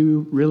communion. We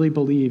do really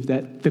believe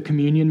that the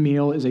communion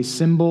meal is a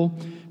symbol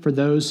for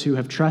those who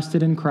have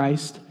trusted in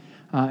Christ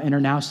and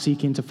are now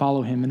seeking to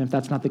follow him. And if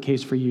that's not the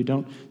case for you,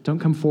 don't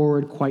come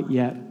forward quite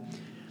yet.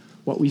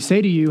 What we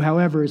say to you,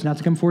 however, is not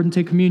to come forward and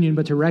take communion,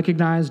 but to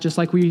recognize, just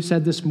like we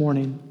said this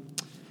morning,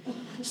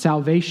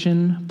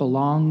 salvation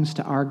belongs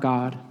to our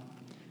God,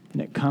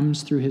 and it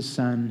comes through his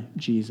Son,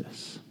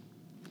 Jesus.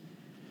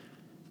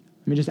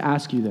 Let me just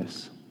ask you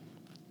this.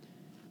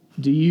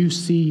 Do you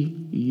see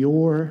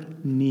your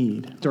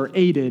need, or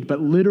aided,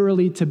 but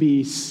literally to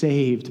be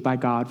saved by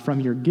God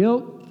from your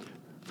guilt,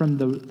 from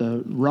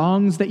the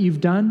wrongs that you've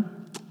done,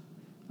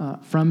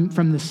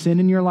 from the sin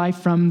in your life,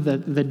 from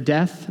the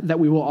death that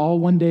we will all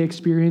one day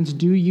experience?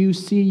 Do you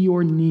see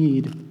your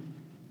need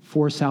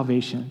for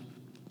salvation?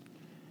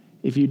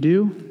 If you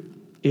do,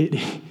 it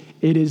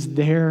is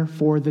there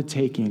for the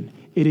taking.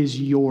 It is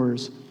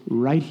yours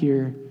right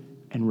here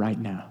and right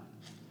now.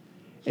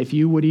 If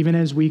you would, even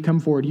as we come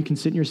forward, you can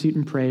sit in your seat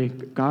and pray,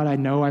 "God, I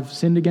know I've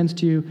sinned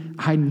against you.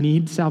 I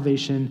need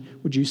salvation.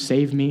 Would you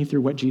save me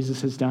through what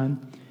Jesus has done?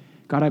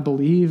 God, I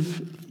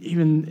believe,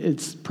 even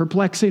it's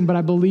perplexing, but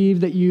I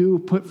believe that you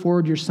put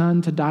forward your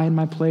Son to die in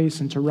my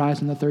place and to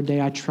rise on the third day.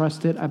 I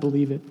trust it. I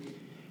believe it."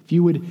 If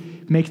you would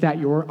make that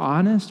your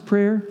honest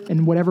prayer,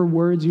 in whatever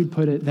words you'd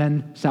put it,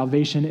 then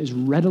salvation is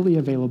readily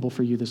available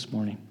for you this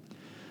morning.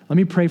 Let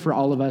me pray for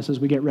all of us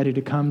as we get ready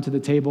to come to the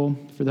table.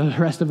 For the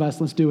rest of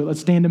us, let's do it. Let's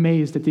stand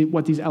amazed at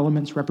what these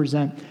elements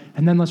represent,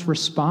 and then let's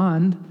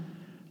respond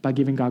by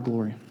giving God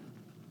glory.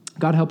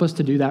 God, help us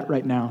to do that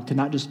right now, to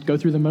not just go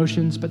through the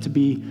motions, but to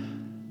be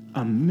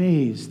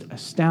amazed,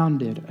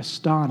 astounded,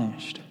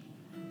 astonished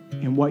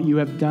in what you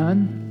have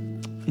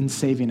done in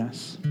saving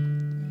us.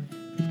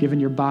 You've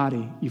given your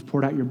body, you've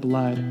poured out your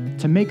blood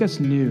to make us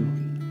new.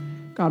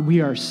 God,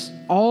 we are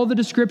all the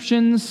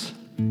descriptions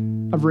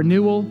of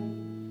renewal,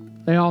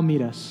 they all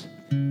meet us.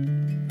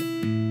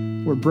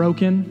 We're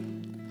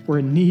broken. We're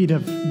in need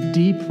of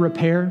deep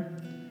repair.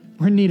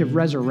 We're in need of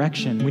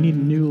resurrection. We need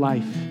new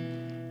life.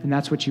 And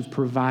that's what you've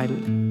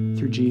provided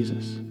through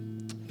Jesus.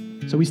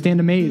 So we stand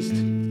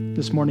amazed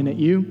this morning at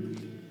you,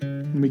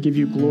 and we give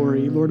you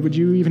glory. Lord, would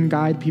you even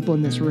guide people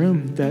in this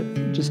room that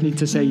just need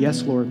to say,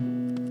 yes, Lord,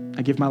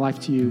 I give my life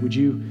to you. Would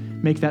you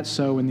make that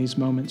so in these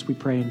moments? We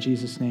pray in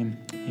Jesus' name.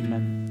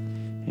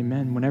 Amen.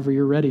 Amen. Whenever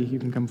you're ready, you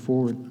can come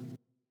forward.